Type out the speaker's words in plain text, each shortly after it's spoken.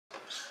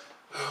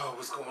Oh,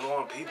 what's going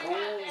on,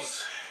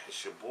 peoples?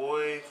 It's your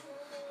boy,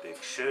 Big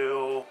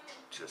Chill,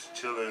 just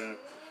chilling,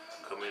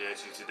 coming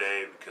at you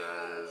today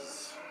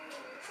because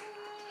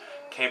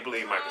can't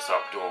believe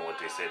Microsoft doing what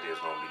they said they was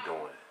gonna be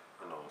doing.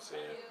 You know what I'm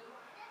saying?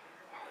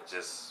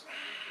 Just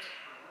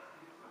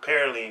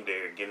apparently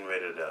they're getting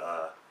rid of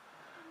the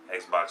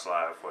Xbox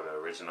Live for the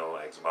original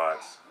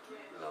Xbox.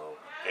 You know,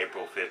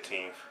 April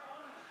 15th.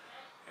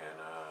 And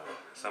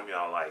some of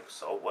y'all like,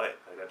 so what?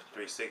 I got the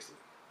 360.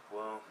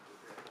 Well,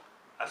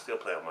 I still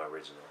play on my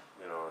original.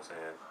 You know what I'm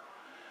saying?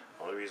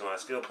 Only reason why I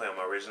still play on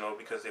my original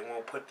because they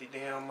won't put the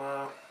damn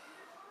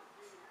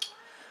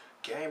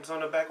games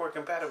on the backward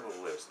compatible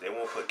list. They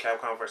won't put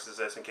Capcom vs.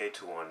 SNK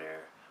 2 on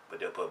there, but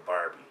they'll put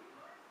Barbie,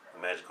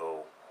 the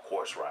Magical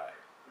Horse Ride.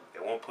 They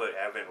won't put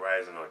Advent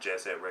Rising or Jet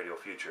Set Radio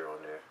Future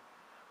on there,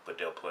 but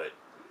they'll put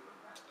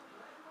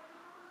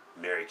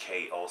Mary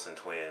Kate Olsen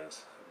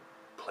Twins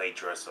play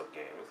dress up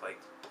game. It's like,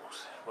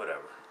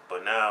 whatever.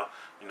 But now,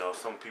 you know,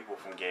 some people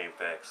from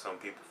GameFAQs, some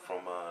people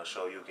from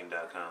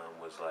ShowYukin.com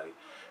was like,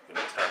 you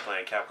know, start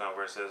playing Capcom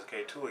vs.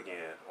 SNK 2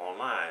 again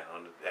online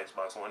on the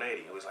Xbox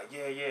 180. It was like,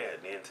 yeah.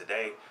 And then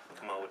today,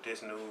 come out with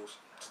this news.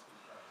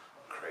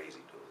 Crazy,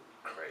 dude.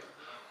 Crazy.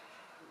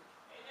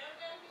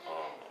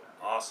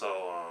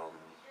 Also,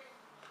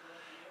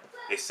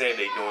 they say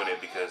they're doing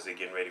it because they're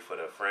getting ready for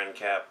the friend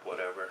cap,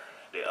 whatever.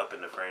 They're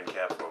upping the friend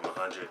cap from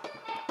 100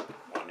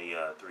 on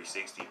the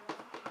 360.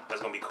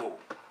 That's gonna be cool.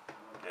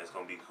 That's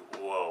gonna be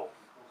cool. Well,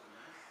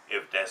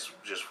 if that's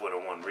just for the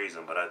one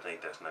reason, but I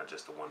think that's not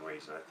just the one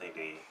reason. I think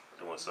they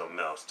doing something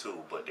else too,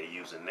 but they're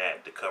using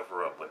that to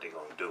cover up what they're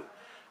gonna do.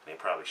 They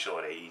probably show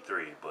it at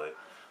E3, but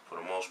for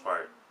the most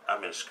part,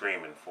 I've been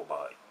screaming for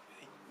about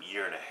a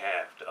year and a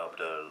half to up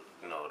the,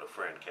 you know, the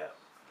friend cap.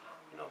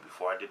 You know,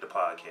 before I did the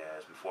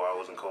podcast, before I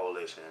was in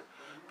Coalition,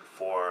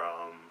 before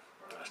I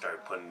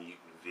started putting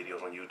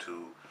videos on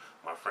YouTube,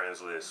 my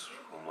friends list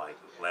from like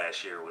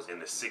last year was in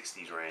the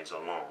 60s range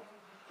alone.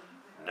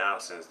 Now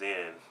since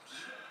then,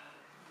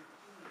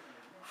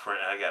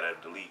 I gotta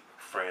delete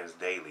friends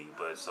daily.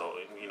 But so,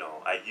 you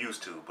know, I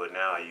used to, but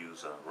now I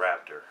use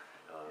Raptor.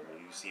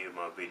 You see in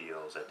my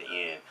videos at the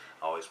end,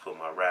 I always put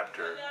my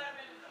Raptor.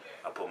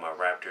 I put my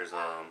Raptor's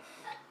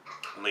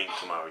link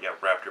to my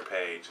Raptor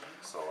page,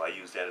 so I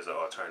use that as an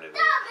alternative.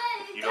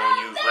 If you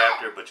don't use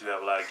Raptor, but you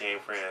have a lot of game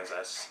friends,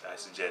 I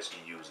suggest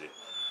you use it.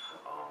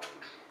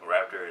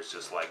 Raptor is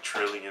just like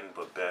Trillion,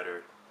 but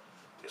better.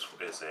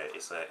 It's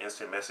an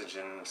instant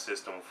messaging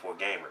system for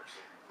gamers.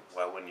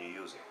 Why wouldn't you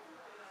use it?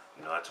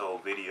 You know, I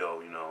told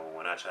Video, you know,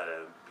 when I tried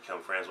to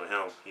become friends with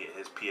him,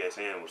 his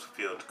PSN was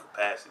filled to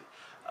capacity.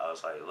 I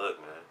was like, look,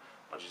 man,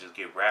 why don't you just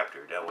get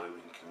Raptor? That way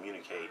we can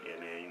communicate,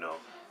 and then, you know,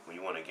 when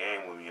you want a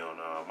game with me on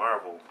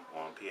Marvel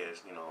on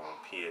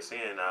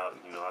PSN, I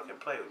can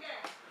play with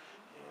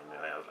you.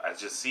 And I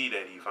just see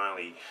that he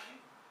finally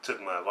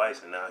took my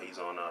advice, and now he's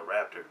on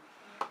Raptor.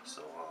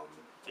 So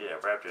yeah,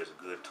 Raptor is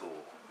a good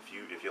tool.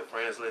 If your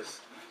friends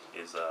list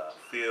is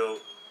filled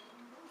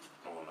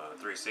on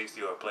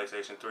 360 or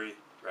PlayStation 3,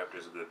 Raptor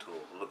is a good tool.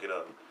 Look it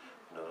up.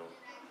 You know,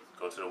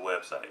 go to the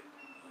website.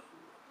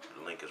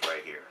 The link is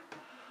right here.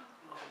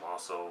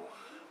 Also,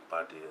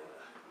 about to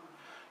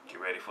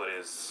get ready for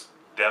this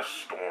Death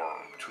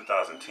Storm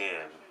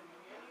 2010.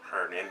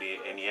 Heard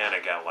Indiana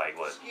got like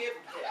what,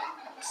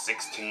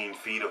 16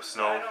 feet of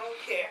snow. I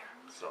don't care.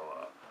 So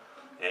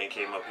it ain't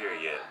came up here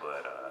yet,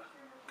 but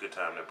good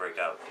time to break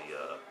out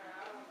the.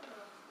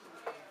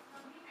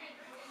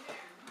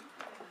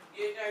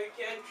 You know you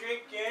can't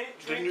drink it.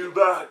 The new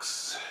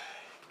box.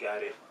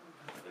 Got it.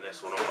 And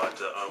that's what I'm about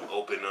to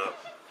open up.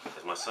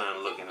 As my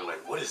son looking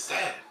like, what is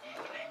that?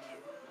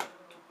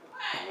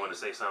 You want to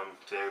say something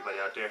to everybody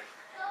out there?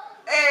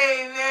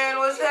 Hey man,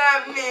 what's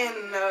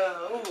happening?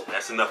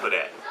 That's enough of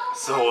that.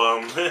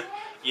 So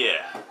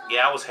yeah,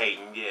 I was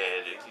hating.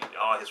 Yeah,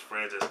 all his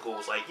friends at school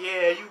was like,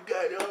 yeah, you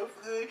got off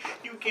good.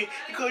 You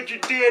called your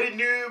daddy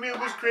noob. It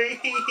was great.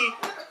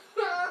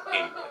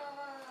 Anyway,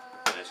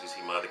 as you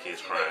see, my other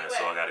kids crying,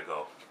 so I gotta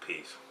go.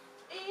 Peace.